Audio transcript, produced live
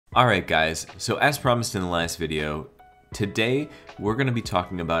Alright guys, so as promised in the last video, today we're going to be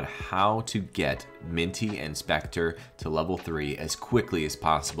talking about how to get Minty and Spectre to level 3 as quickly as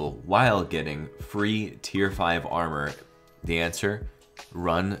possible while getting free tier 5 armor. The answer?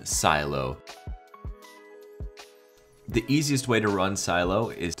 Run Silo. The easiest way to run Silo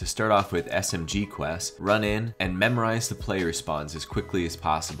is to start off with SMG quests, run in, and memorize the player spawns as quickly as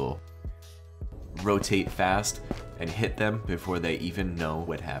possible. Rotate fast, and hit them before they even know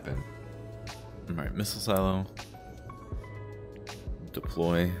what happened. Alright, missile silo.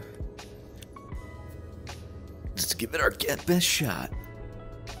 Deploy. Just give it our best shot.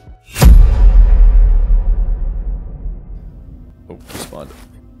 Oh, we spawned.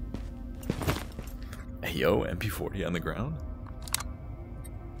 Hey yo, MP40 on the ground.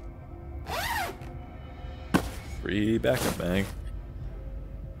 Free backup bag.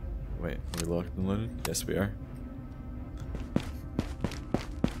 Wait, are we locked and loaded? Yes, we are.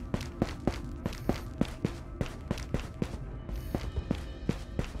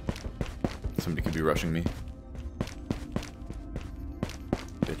 Somebody could be rushing me.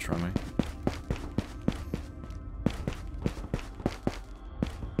 Bitch, run me.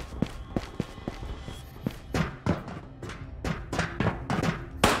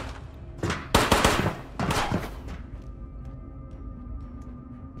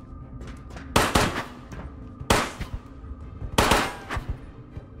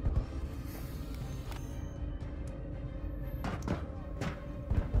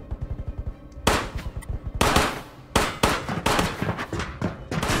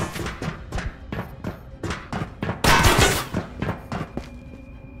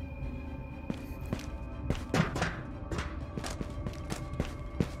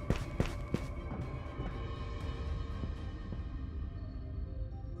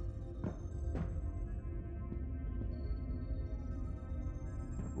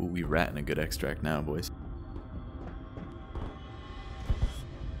 Ooh, we ratting a good extract now, boys.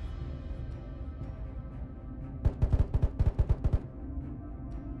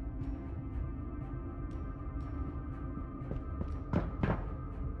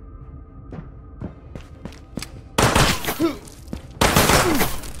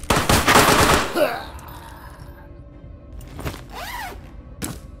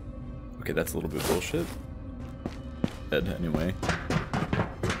 Okay, that's a little bit bullshit. Dead anyway.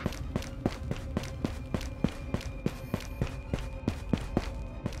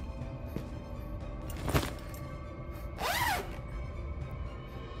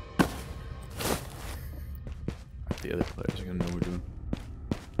 The other players are gonna know what we're doing.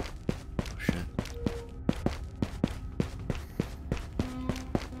 Oh shit.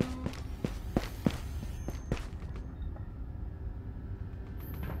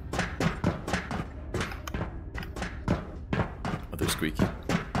 Oh, they're squeaky.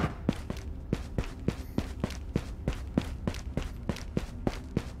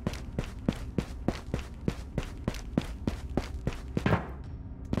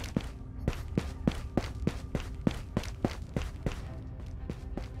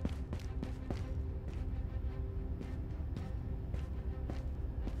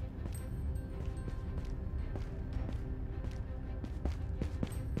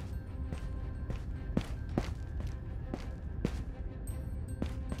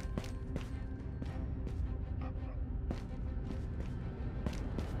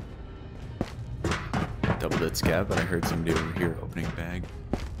 Double dead scab, but I heard somebody over here opening bag.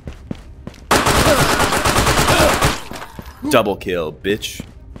 Double kill, bitch.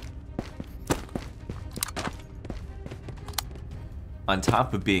 On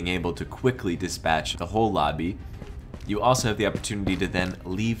top of being able to quickly dispatch the whole lobby, you also have the opportunity to then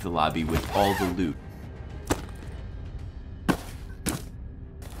leave the lobby with all the loot.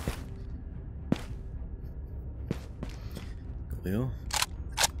 Khalil?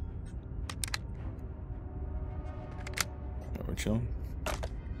 We're chilling.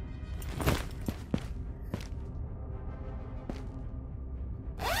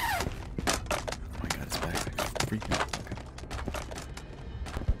 Oh my god, it's back. Freaking. Okay.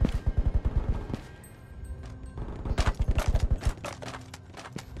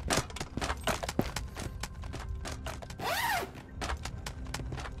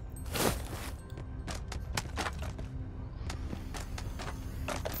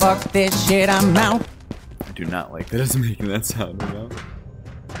 Fuck this shit, I'm out. I do not like that it's making that sound right now.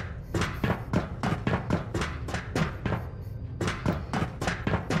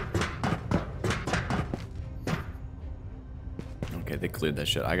 Okay, they cleared that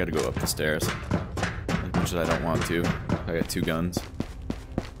shit. I gotta go up the stairs. As much as I don't want to. I got 2 guns.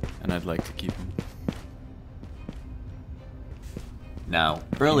 And I'd like to keep them. Now,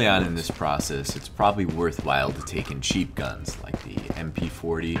 early on in this process, it's probably worthwhile to take in cheap guns like the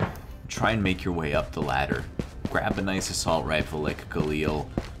MP40, and try and make your way up the ladder. Grab a nice assault rifle like a Khalil,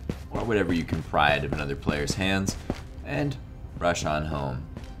 or whatever you can pry out of another player's hands, and rush on home.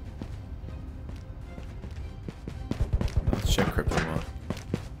 Let's check crypto wallet.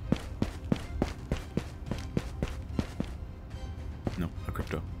 No, no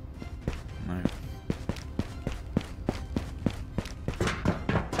crypto. Alright.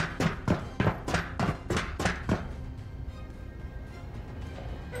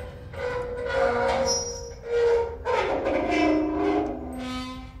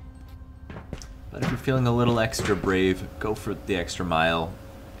 But if you're feeling a little extra brave, go for the extra mile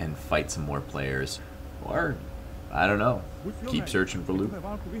and fight some more players. Or, I don't know, keep searching for loot.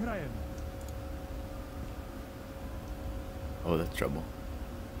 Oh, that's trouble.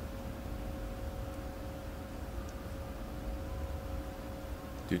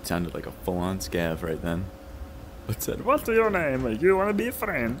 Dude sounded like a full-on scav right then. What said, "What's your name? You wanna be a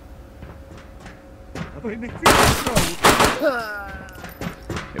friend?"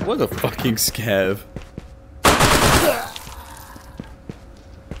 It was a fucking scav.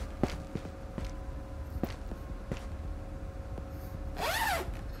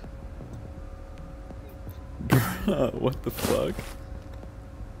 Bruh, what the fuck?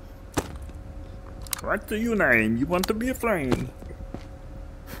 What's your name? You want to be a friend?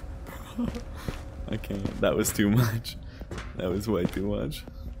 I can't. That was too much. That was way too much.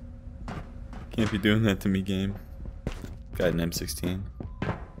 Can't be doing that to me, game. Got an M16.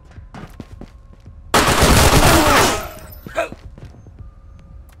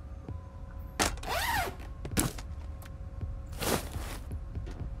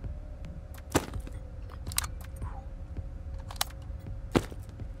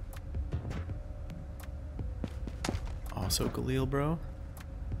 Also Khalil, bro.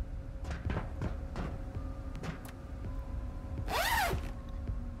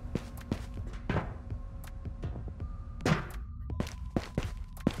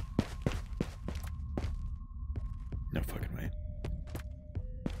 No fucking way.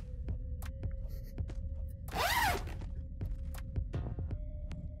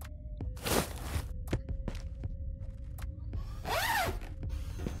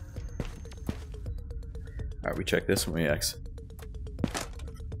 Alright, we check this one, we X.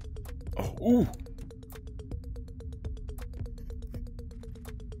 Oh, ooh!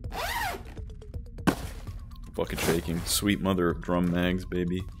 Fucking shaking. Sweet mother of drum mags,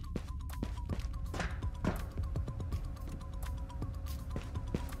 baby.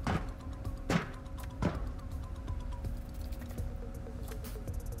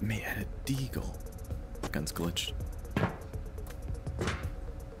 Man, a deagle. Gun's glitched.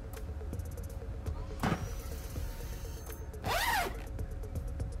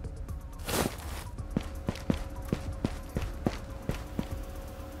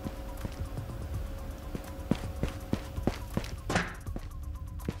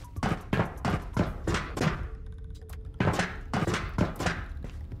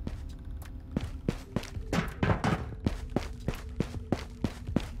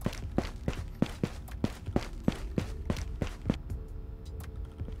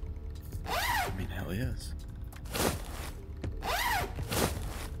 Yes.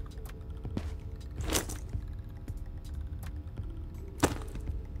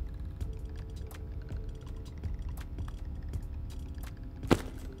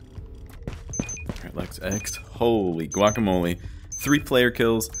 Alright, Lex X. Holy guacamole. 3 player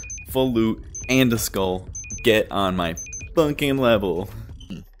kills, full loot, and a skull. Get on my fucking level.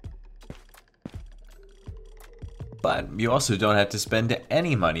 But you also don't have to spend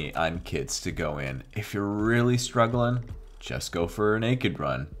any money on kits to go in. If you're really struggling, just go for a naked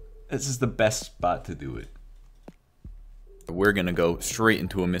run. This is the best spot to do it. We're gonna go straight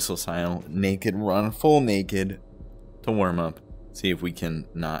into a missile silo, naked run, full naked, to warm up. See if we can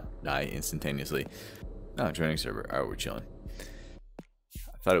not die instantaneously. Oh, joining server. Alright, we're chilling.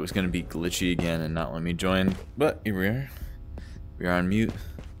 I thought it was gonna be glitchy again and not let me join, but here we are. We are on mute.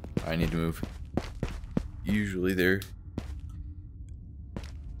 I need to move. Usually there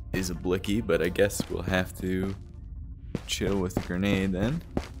is a blicky, but I guess we'll have to chill with the grenade then.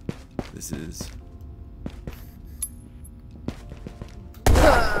 This is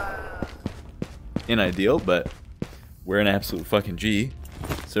unideal, but we're an absolute fucking G,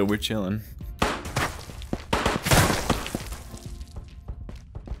 so we're chilling.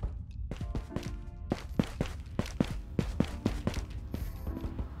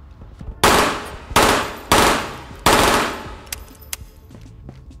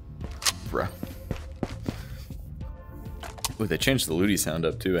 Ooh, they changed the looty sound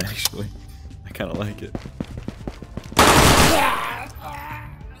up too, actually. I kind of like it.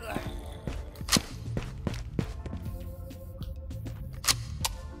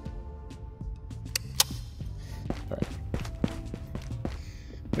 Alright.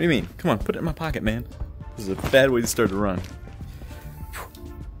 What do you mean? Come on, put it in my pocket, man. This is a bad way to start a run.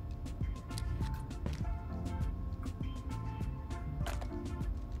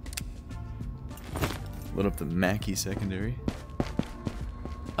 Load up the Mackie secondary.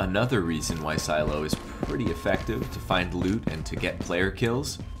 Another reason why Silo is pretty effective to find loot and to get player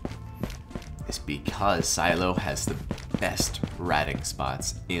kills is because Silo has the best ratting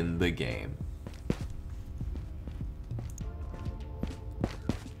spots in the game.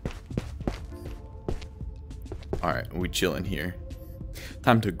 Alright, we chilling here.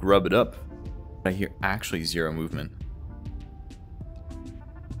 Time to grub it up. I hear actually 0 movement.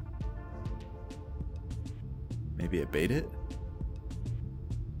 Maybe I bait it?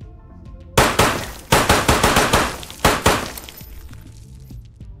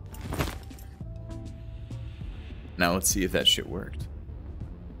 Now let's see if that shit worked.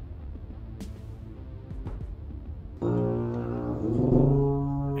 I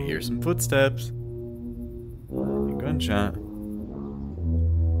hear some footsteps. A gunshot.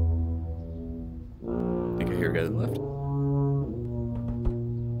 I think I hear a guy to the left.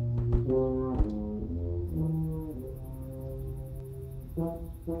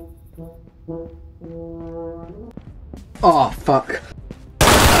 Oh, fuck.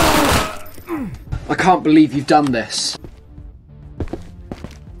 I can't believe you've done this.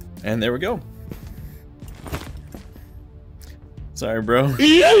 And there we go. Sorry, bro.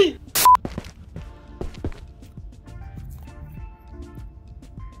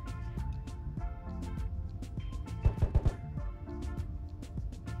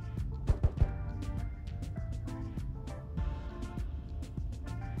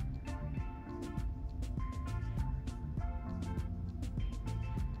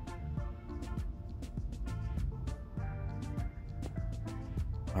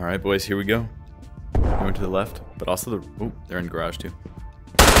 Alright, boys, here we go. Going to the left, but also the... Oh, they're in garage, too.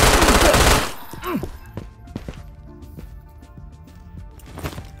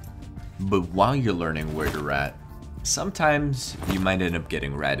 But while you're learning where to rat, sometimes you might end up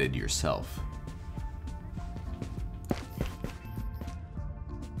getting ratted yourself.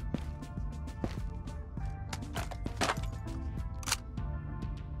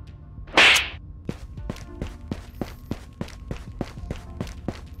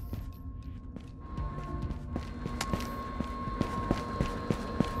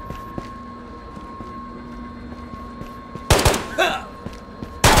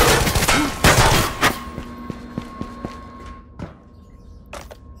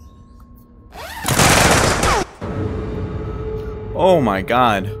 Oh my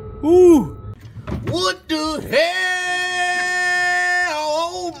god. Woo! What the hell?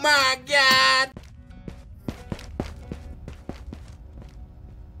 Oh my god!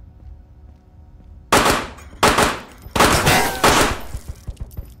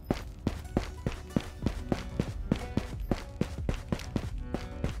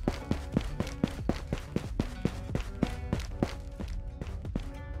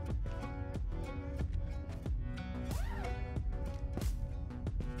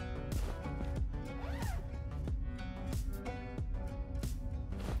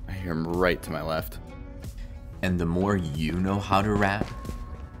 I hear him right to my left. And the more you know how to rat,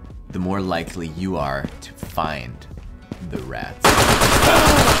 the more likely you are to find the rats.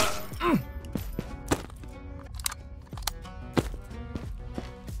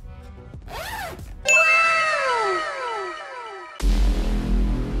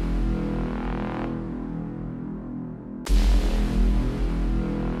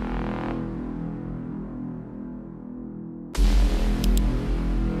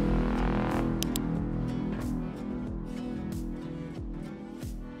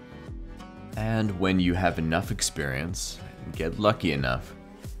 And when you have enough experience and get lucky enough,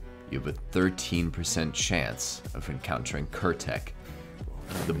 you have a 13% chance of encountering Krtek,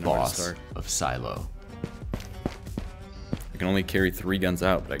 the boss of Silo. I can only carry 3 guns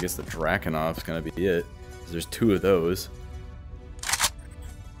out, but I guess the Draconov's gonna be it. There's 2 of those.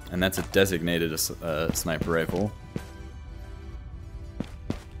 And that's a designated sniper rifle.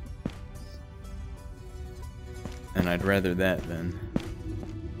 And I'd rather that than...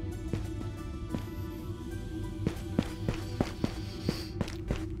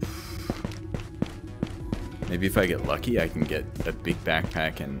 Maybe if I get lucky, I can get a big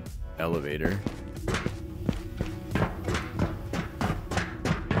backpack and elevator.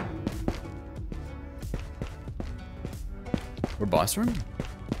 boss room?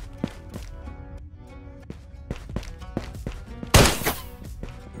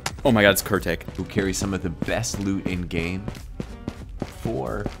 Oh my god, it's Krtek. Who carries some of the best loot in game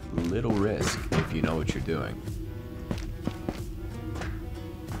for little risk if you know what you're doing.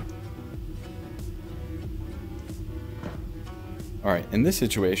 Alright, in this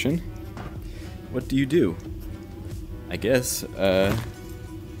situation, what do you do? I guess,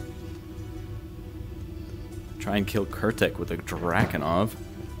 try and kill Krtek with a Drakenov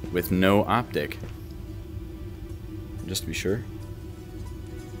with no optic. Just to be sure.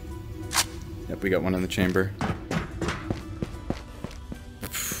 Yep, we got one in the chamber.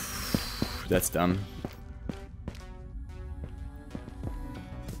 That's done.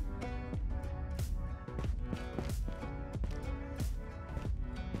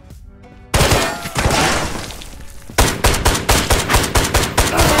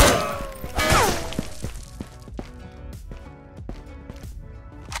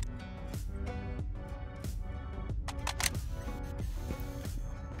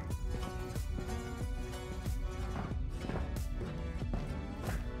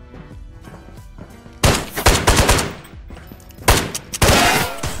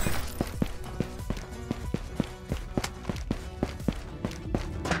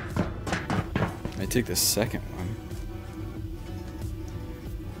 I take the second one.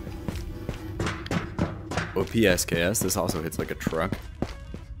 OPSKS, this also hits like a truck.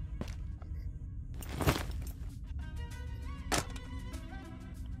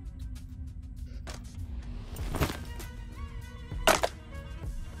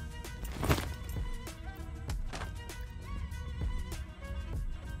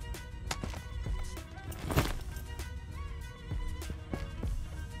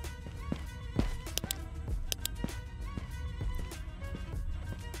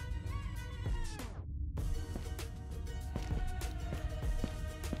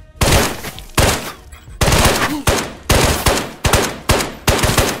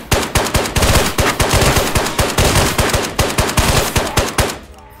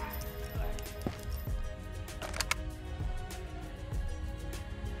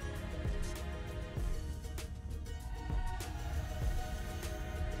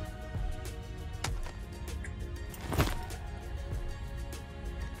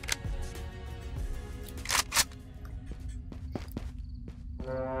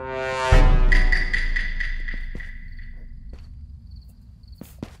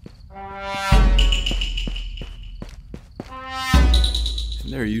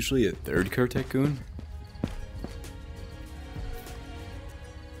 Isn't there usually a third Krtek goon?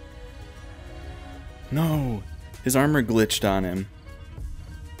 No! His armor glitched on him.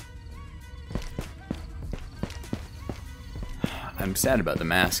 I'm sad about the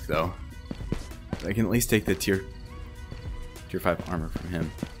mask though. I can at least take the tier 5 armor from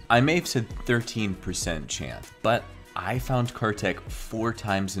him. I may have said 13% chance, but I found Krtek 4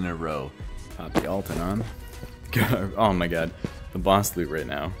 times in a row. Pop the Alton on. God, oh my god. The boss loot right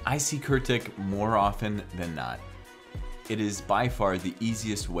now. I see Krtek more often than not. It is by far the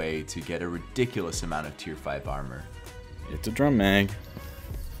easiest way to get a ridiculous amount of tier 5 armor. It's a drum mag.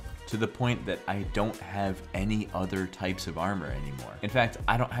 To the point that I don't have any other types of armor anymore. In fact,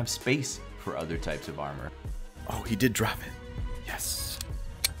 I don't have space for other types of armor. Oh, he did drop it. Yes.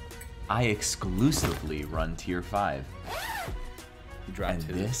 I exclusively run tier 5. He dropped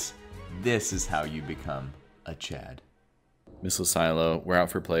And this is how you become a Chad. Missile silo. We're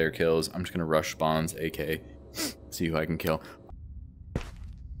out for player kills. I'm just gonna rush spawns, AK. See who I can kill.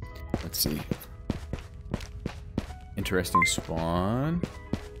 Let's see. Interesting spawn.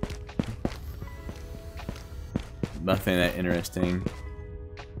 Nothing that interesting.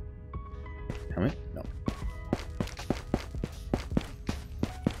 Helmet? No.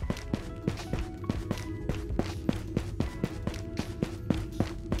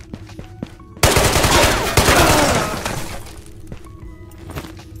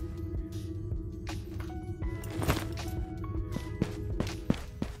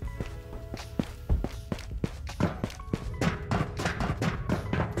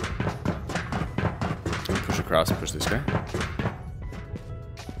 Push across and push this guy.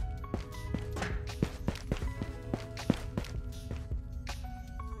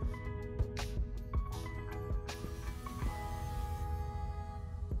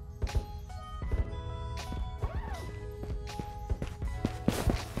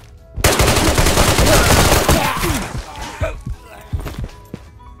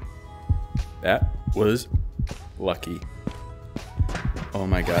 That was lucky. Oh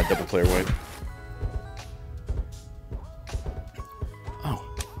my god, double player wipe.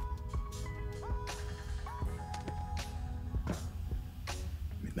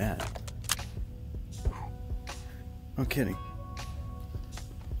 bad. No kidding.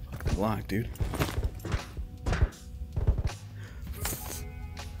 Fuck the block, dude.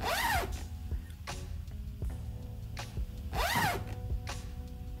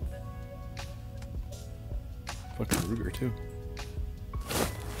 Fucking Ruger, too.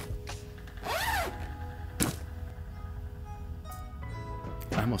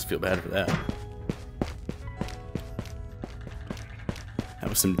 I almost feel bad for that. That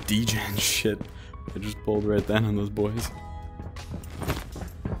was some degen shit I just pulled right then on those boys.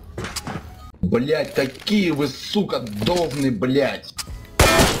 Блять, какие вы, сука, довны, блять.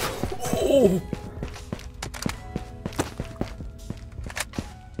 Oh!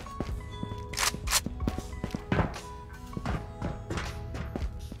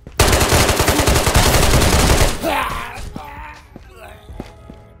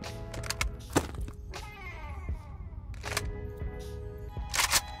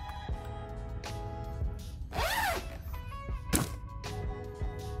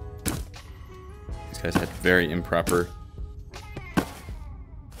 These guys had very improper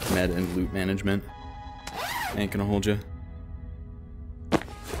med and loot management. Ain't gonna hold you.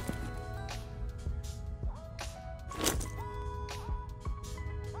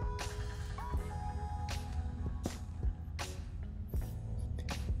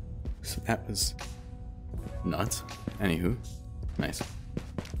 So that was nuts. Anywho, nice.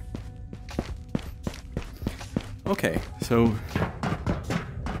 Okay, so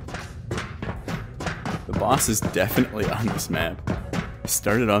the boss is definitely on this map.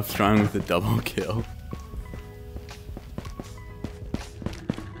 Started off strong with a double kill.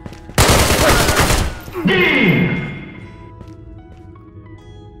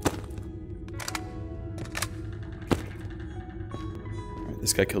 Alright,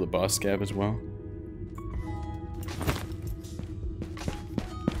 this guy killed a boss scab as well.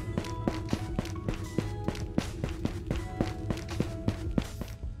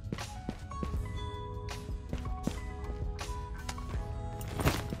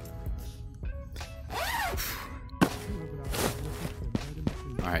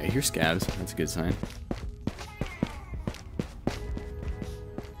 Alright, I hear scabs. That's a good sign.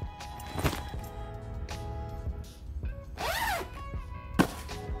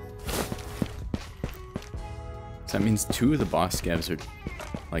 So that means 2 of the boss scabs are,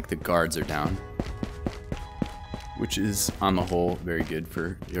 like, the guards are down. Which is, on the whole, very good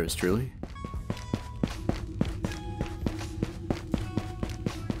for yours truly.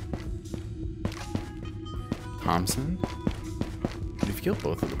 Thompson? If you killed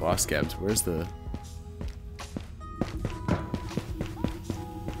both of the boss scabs, where's the...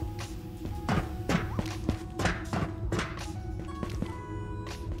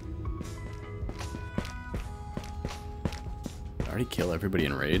 Did I already kill everybody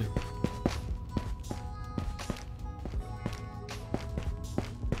in raid?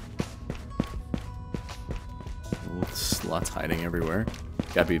 Little sluts hiding everywhere.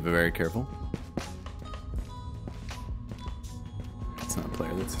 Gotta be very careful. That's not a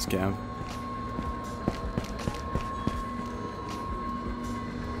player, that's a scab.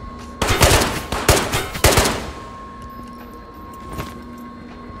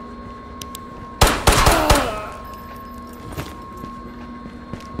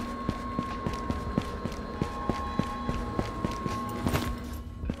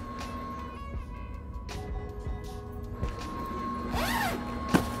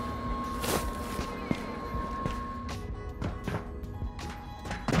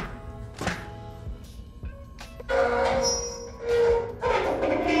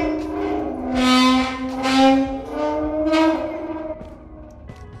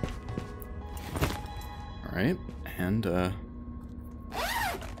 Alright, and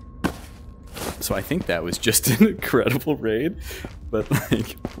so I think that was just an incredible raid, but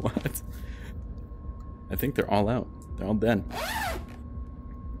like, what? I think they're all out. They're all dead.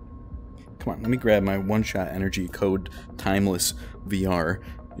 Come on, let me grab my one-shot energy code timeless VR,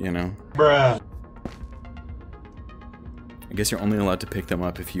 you know. Bruh. I guess you're only allowed to pick them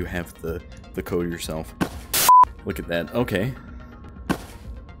up if you have the code yourself. Look at that. Okay.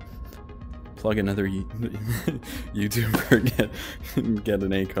 Plug another YouTuber, get an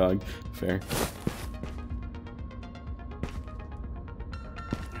ACOG. Fair.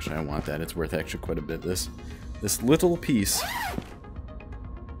 Actually, I want that. It's worth actually quite a bit. This little piece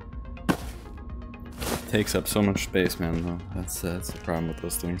takes up so much space, man. Though that's the problem with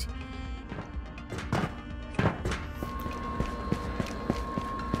those things.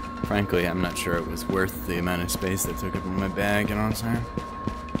 Frankly, I'm not sure it was worth the amount of space that took up in my bag. You know what I'm saying?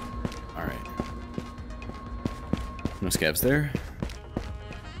 No scabs there.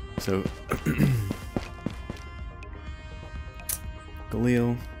 So,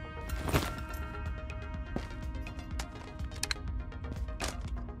 Galil.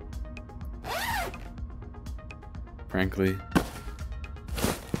 Frankly.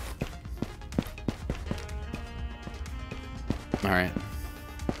 Alright.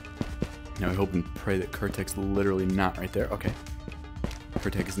 Now we hope and pray that Krtek's literally not right there. Okay.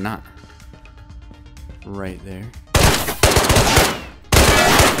 Krtek is not right there.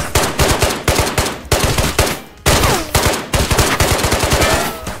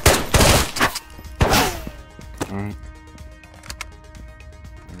 Alright.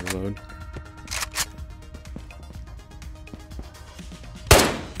 Reload.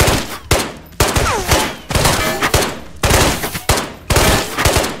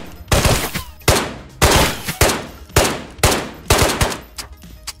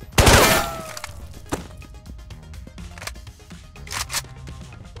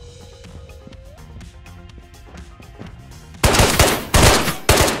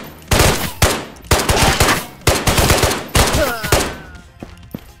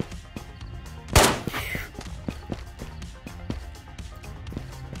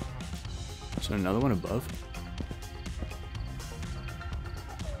 Is there another one above?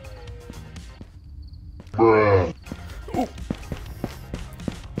 Bruh. Ooh.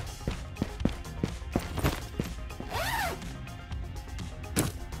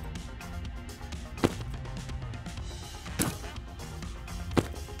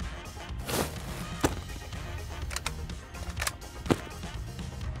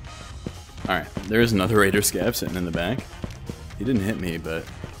 Alright, there is another Raider Scav sitting in the back. He didn't hit me, but...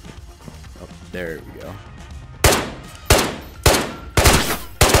 Oh, there we go.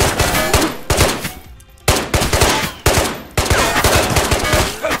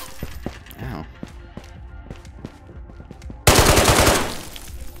 Ow.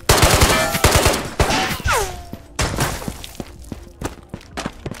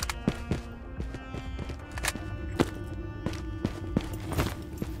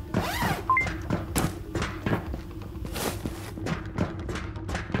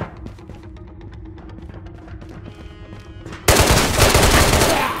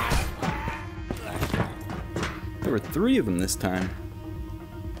 There were 3 of them this time.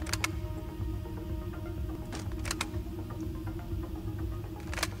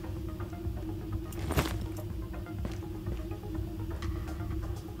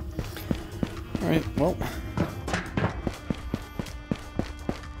 Alright, well.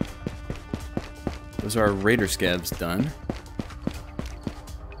 Those are our Raider Scavs done.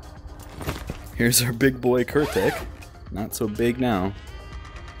 Here's our big boy Krtek. Not so big now.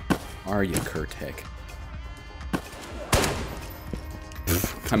 Are you, Krtek?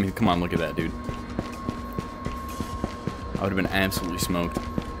 I mean, come on, look at that, dude. I would have been absolutely smoked.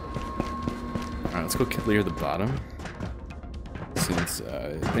 Alright, let's go clear the bottom. Since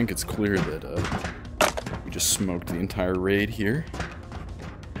I think it's clear that we just smoked the entire raid here.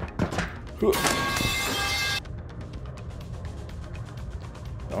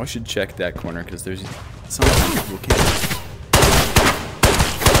 Oh, I should check that corner because there's something people can't.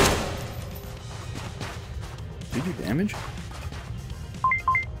 Did you do damage?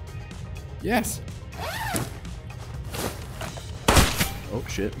 Yes. Oh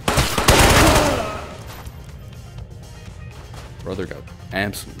shit. Brother got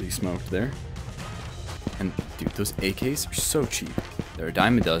absolutely smoked there. And dude, those AKs are so cheap. They're a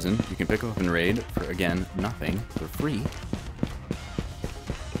dime a dozen. You can pick up in raid for, again, nothing, for free.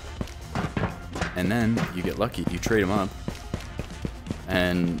 And then you get lucky, you trade them up,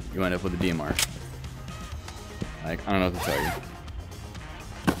 and you end up with a DMR. Like, I don't know what to tell you.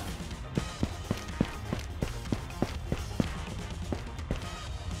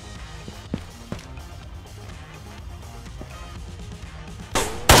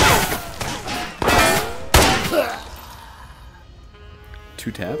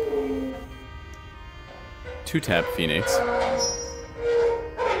 Two-tap? Two-tap Phoenix.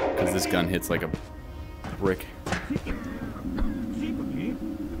 Because this gun hits like a brick.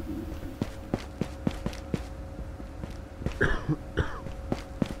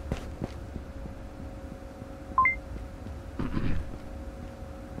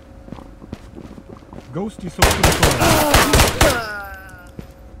 Ghost is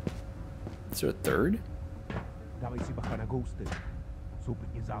Is there a third?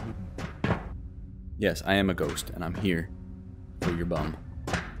 Yes, I am a ghost, and I'm here for your bum.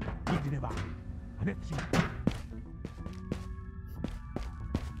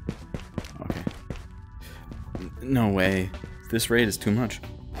 Okay. No way. This raid is too much.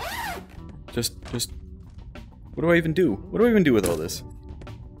 Just... What do I even do? What do I even do with all this?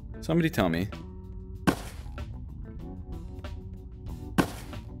 Somebody tell me.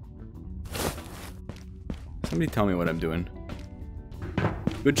 Somebody tell me what I'm doing.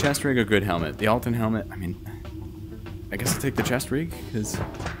 Good chest rig or good helmet? The Alton helmet, I mean, I guess I'll take the chest rig, because...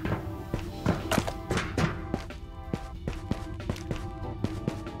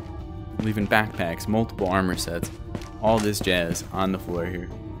 leaving backpacks, multiple armor sets, all this jazz on the floor here.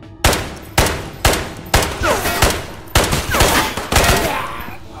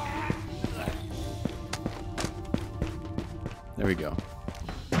 There we go.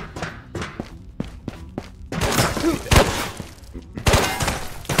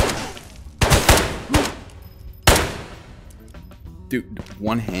 Dude,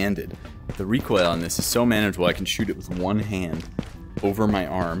 one-handed. The recoil on this is so manageable, I can shoot it with one hand over my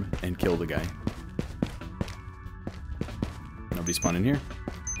arm and kill the guy. Nobody spawned in here.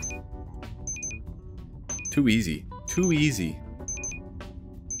 Too easy. Too easy.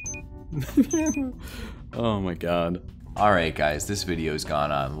 Oh my god. Alright guys, this video's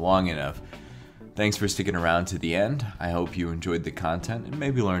gone on long enough. Thanks for sticking around to the end. I hope you enjoyed the content and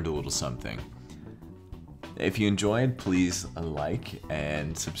maybe learned a little something. If you enjoyed, please like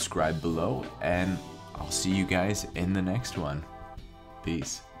and subscribe below, and I'll see you guys in the next one.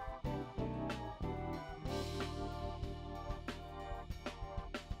 Peace.